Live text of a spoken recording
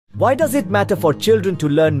Why does it matter for children to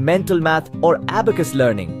learn mental math or abacus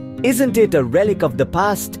learning? Isn't it a relic of the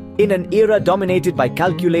past in an era dominated by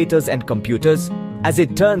calculators and computers? As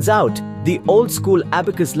it turns out, the old-school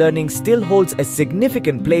abacus learning still holds a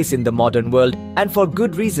significant place in the modern world, and for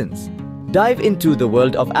good reasons. Dive into the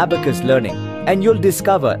world of abacus learning, and you'll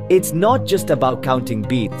discover it's not just about counting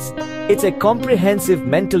beads. It's a comprehensive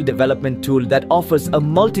mental development tool that offers a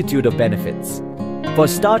multitude of benefits. For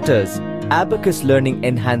starters, abacus learning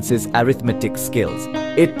enhances arithmetic skills.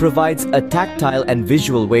 It provides a tactile and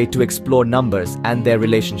visual way to explore numbers and their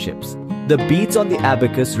relationships. The beads on the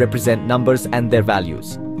abacus represent numbers and their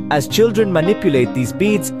values. As children manipulate these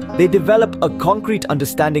beads, they develop a concrete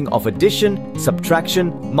understanding of addition,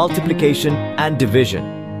 subtraction, multiplication, and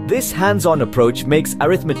division. This hands-on approach makes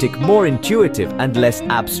arithmetic more intuitive and less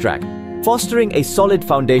abstract, fostering a solid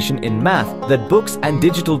foundation in math that books and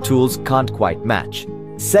digital tools can't quite match.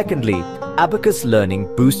 Secondly, abacus learning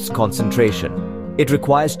boosts concentration. It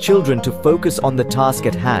requires children to focus on the task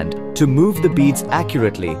at hand, to move the beads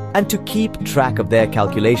accurately, and to keep track of their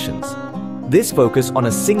calculations. This focus on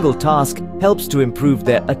a single task helps to improve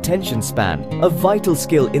their attention span, a vital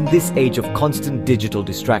skill in this age of constant digital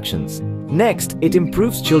distractions. Next, it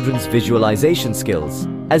improves children's visualization skills.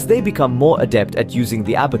 As they become more adept at using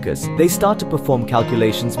the abacus, they start to perform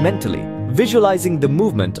calculations mentally, visualizing the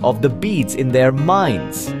movement of the beads in their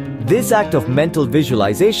minds. This act of mental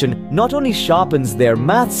visualization not only sharpens their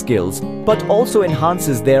math skills, but also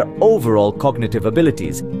enhances their overall cognitive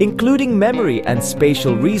abilities, including memory and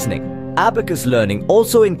spatial reasoning. Abacus learning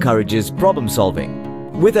also encourages problem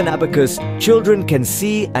solving. With an abacus, children can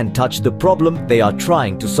see and touch the problem they are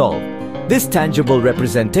trying to solve. This tangible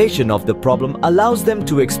representation of the problem allows them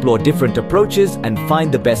to explore different approaches and find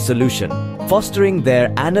the best solution, fostering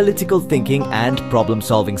their analytical thinking and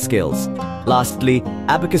problem-solving skills. Lastly,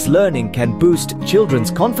 abacus learning can boost children's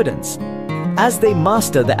confidence. As they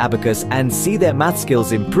master the abacus and see their math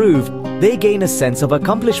skills improve, they gain a sense of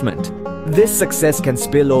accomplishment. This success can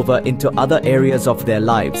spill over into other areas of their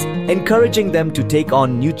lives, encouraging them to take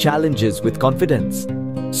on new challenges with confidence.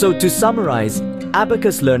 So to summarize,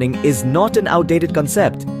 abacus learning is not an outdated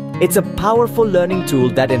concept. It's a powerful learning tool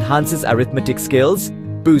that enhances arithmetic skills,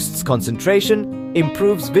 boosts concentration,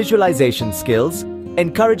 improves visualization skills,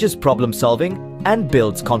 encourages problem solving, and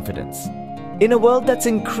builds confidence. In a world that's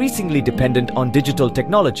increasingly dependent on digital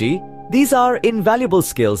technology, these are invaluable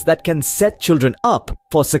skills that can set children up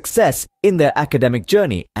for success in their academic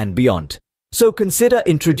journey and beyond. So consider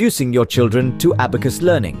introducing your children to abacus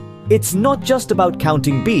learning. It's not just about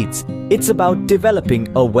counting beads, it's about developing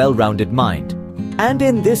a well-rounded mind. And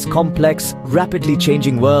in this complex, rapidly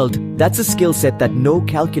changing world, that's a skill set that no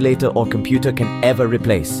calculator or computer can ever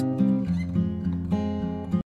replace.